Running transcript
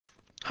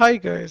Hi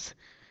guys,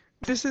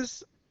 this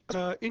is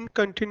in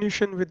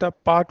continuation with the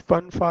part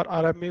 1 for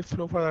RMA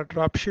flow for the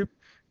dropship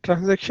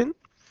transaction.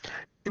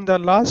 In the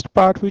last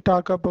part we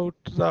talk about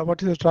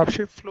what is the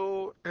dropship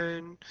flow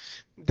and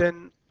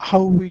then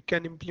how we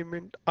can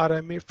implement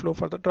RMA flow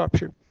for the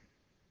dropship.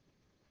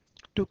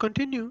 To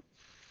continue,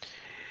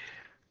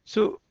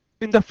 so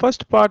in the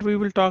first part we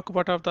will talk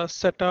what are the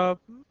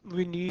setup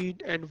we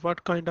need and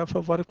what kind of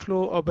a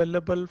workflow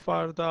available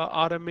for the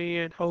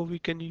RMA and how we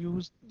can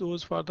use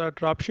those for the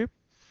dropship.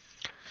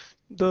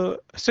 The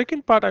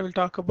second part I will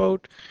talk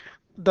about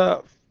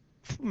the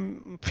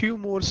few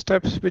more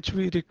steps which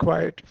we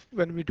required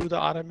when we do the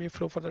RMA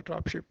flow for the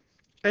dropship.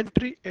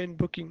 Entry and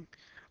booking.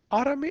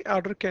 RMA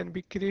order can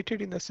be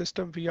created in the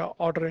system via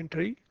order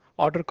entry,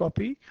 order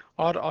copy,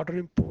 or order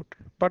import.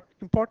 But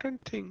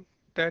important thing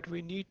that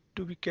we need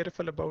to be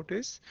careful about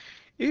is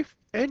if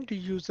end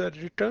user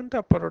return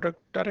the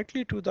product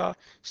directly to the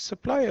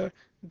supplier,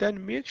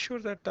 then make sure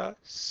that the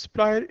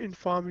supplier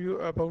inform you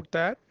about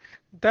that.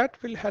 That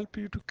will help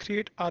you to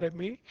create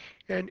RMA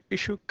and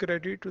issue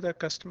credit to the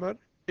customer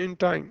in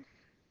time.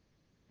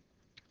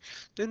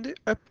 Then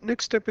the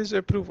next step is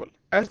approval.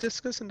 As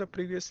discussed in the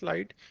previous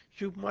slide,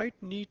 you might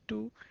need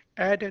to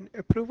add an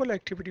approval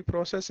activity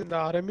process in the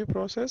RMA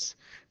process.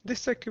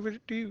 This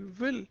activity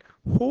will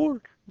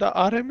hold the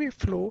RMA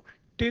flow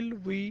till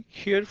we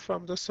hear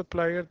from the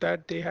supplier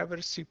that they have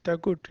received the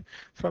good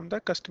from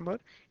the customer,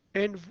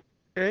 and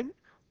and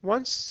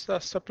once the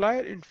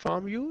supplier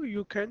inform you,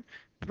 you can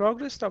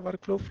progress the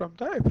workflow from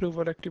the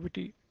approval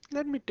activity.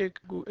 Let me take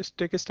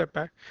a step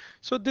back.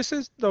 So this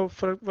is the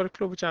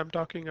workflow which I'm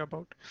talking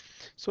about.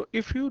 So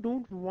if you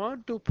don't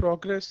want to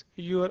progress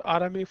your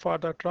RMA for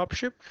the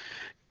dropship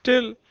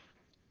till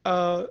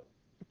uh,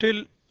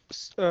 till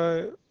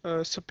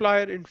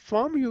supplier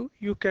inform you,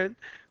 you can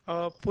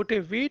put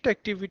a wait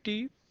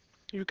activity.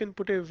 You can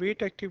put a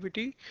wait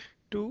activity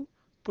to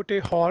put a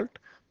halt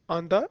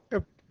on the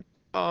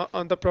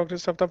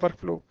progress of the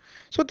workflow.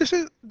 So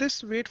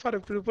this wait for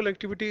approval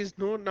activity is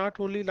no not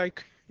only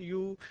like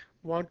you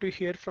want to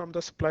hear from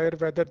the supplier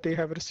whether they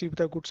have received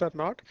the goods or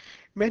not.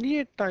 Many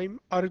a time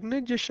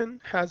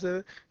organization has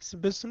a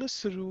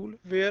business rule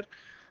where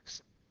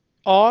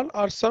all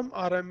or some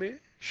RMA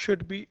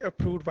should be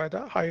approved by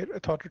the higher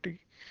authority.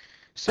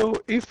 So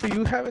if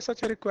you have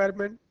such a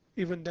requirement,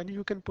 even then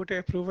you can put a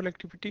approval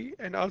activity.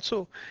 And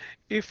also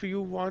if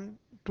you want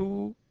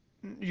to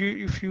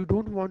if you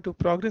don't want to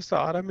progress the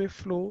RMA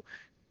flow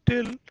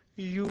till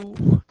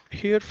you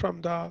hear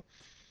from the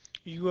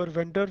your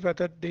vendor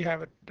whether they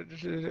have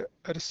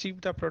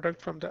received the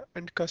product from the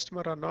end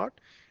customer or not,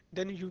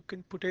 then you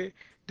can put a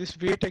this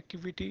wait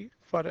activity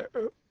for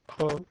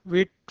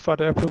wait for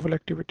the approval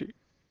activity.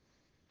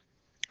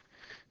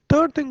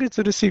 Third thing is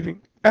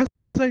receiving. As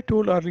I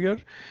told earlier,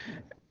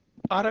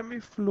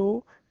 RMA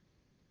flow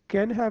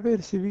can have a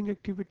receiving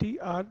activity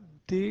or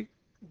they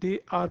they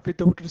are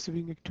without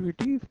receiving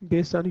activity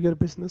based on your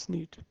business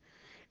need.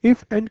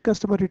 If end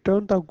customer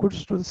return the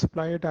goods to the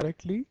supplier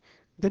directly,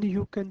 then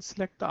you can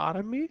select the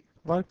RMA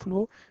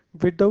workflow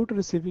without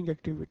receiving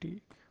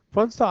activity.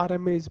 Once the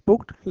RMA is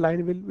booked,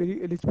 line will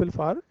be eligible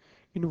for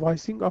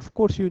invoicing. Of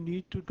course, you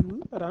need to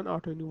do run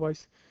auto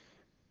invoice.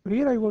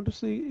 Here I want to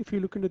see if you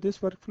look into this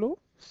workflow.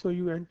 So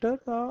you enter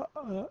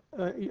the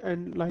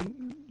and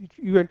line,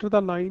 you enter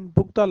the line,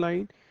 book the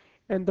line,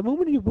 and the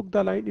moment you book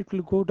the line, it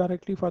will go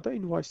directly for the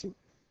invoicing.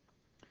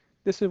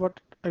 This is what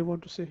I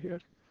want to say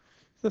here.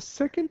 The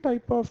second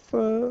type of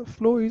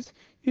flow is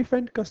if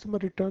end customer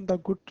return the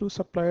good to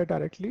supplier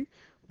directly,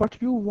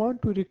 but you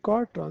want to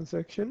record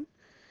transaction.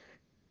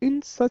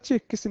 In such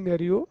a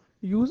scenario,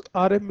 use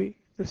RMA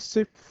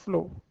receipt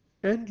flow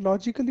and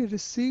logically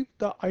receive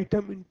the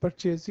item in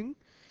purchasing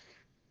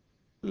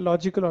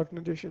logical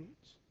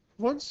organizations.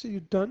 Once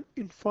you done,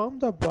 inform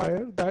the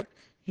buyer that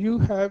you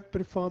have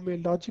performed a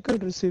logical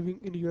receiving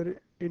in your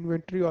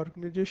inventory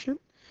organization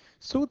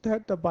so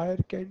that the buyer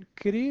can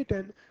create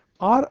a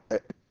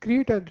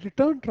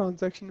return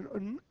transaction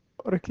on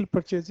Oracle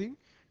purchasing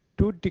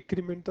to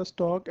decrement the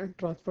stock and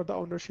transfer the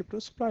ownership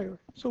to supplier.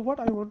 So what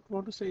I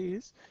want to say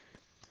is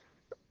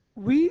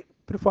we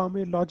perform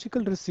a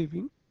logical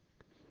receiving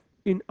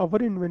in our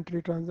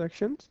inventory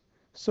transactions.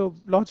 So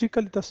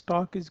logically the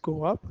stock is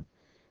go up,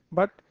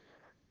 but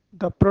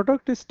the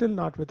product is still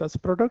not with us.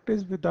 Product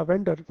is with the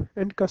vendor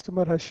and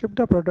customer has shipped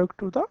the product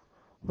to the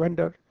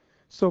vendor.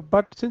 So,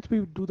 but since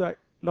we do the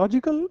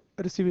logical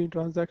receiving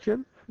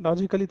transaction,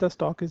 logically the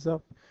stock is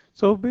up.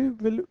 So we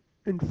will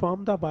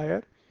inform the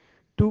buyer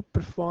to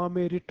perform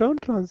a return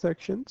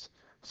transactions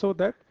so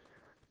that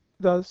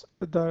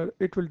the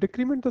it will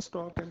decrement the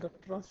stock and the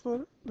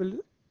transfer will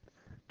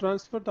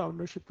transfer the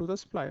ownership to the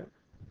supplier.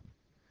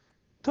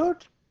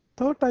 Third,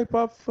 third type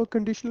of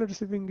conditional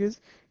receiving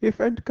is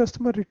if end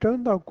customer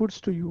return the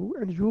goods to you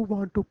and you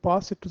want to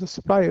pass it to the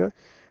supplier,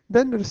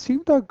 then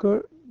receive the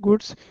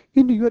goods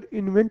in your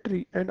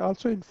inventory and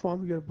also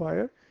inform your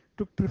buyer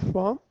to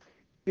perform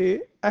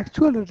a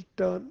actual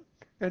return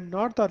and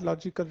not the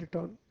logical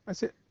return. I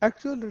say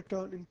actual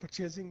return in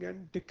purchasing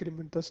and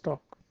decrement the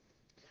stock.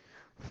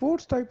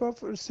 Fourth type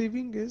of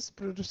receiving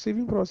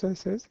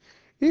process is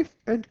if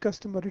end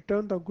customer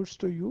return the goods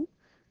to you,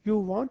 you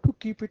want to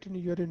keep it in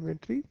your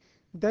inventory,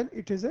 then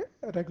it is a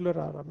regular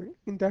RMA.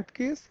 In that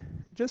case,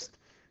 just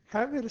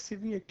have a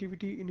receiving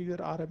activity in your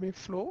RMA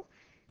flow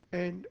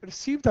and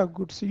receive the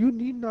goods. You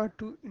need not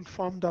to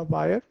inform the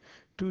buyer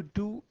to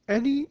do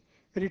any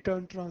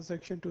return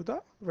transaction to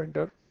the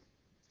vendor.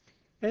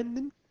 And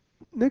then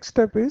next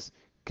step is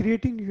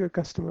crediting your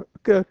customers.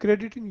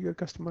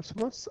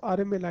 Once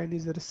RMA line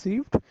is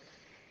received,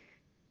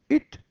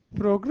 it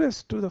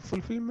progress to the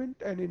fulfillment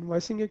and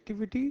invoicing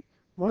activity.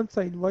 Once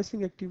the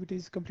invoicing activity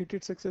is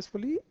completed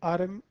successfully,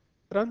 RM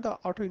run the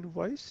auto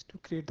invoice to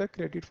create the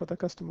credit for the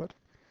customer.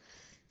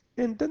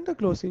 And then the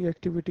closing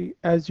activity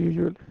as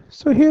usual.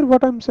 So here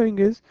what I'm saying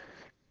is,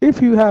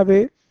 if you have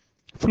a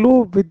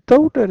flow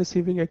without a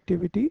receiving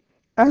activity,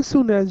 as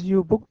soon as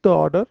you book the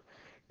order,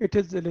 it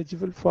is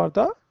eligible for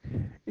the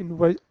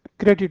invoice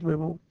credit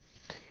memo.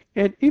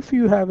 And if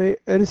you have a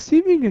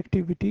receiving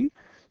activity,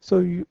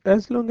 so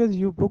as long as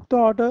you book the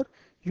order,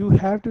 you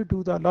have to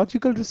do the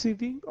logical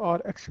receiving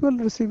or actual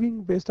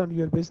receiving based on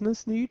your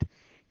business need,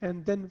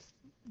 and then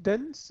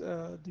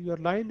your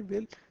line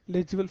will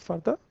eligible for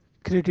the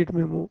credit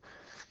memo.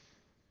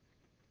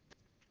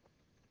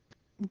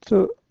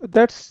 So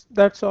that's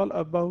all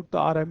about the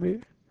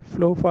RMA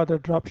flow for the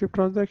dropship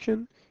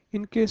transaction.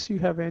 In case you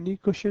have any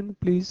question,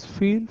 please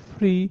feel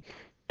free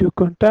to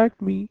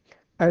contact me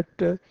at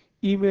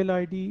email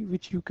ID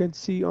which you can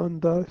see on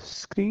the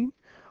screen,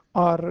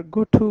 or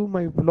go to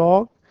my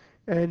blog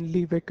and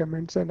leave a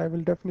comments, and I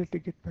will definitely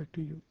get back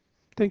to you.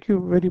 Thank you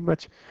very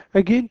much.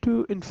 Again,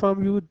 to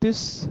inform you,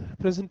 this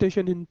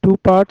presentation in two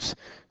parts,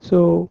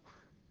 so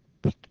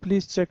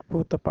please check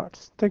both the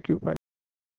parts. Thank you. Bye.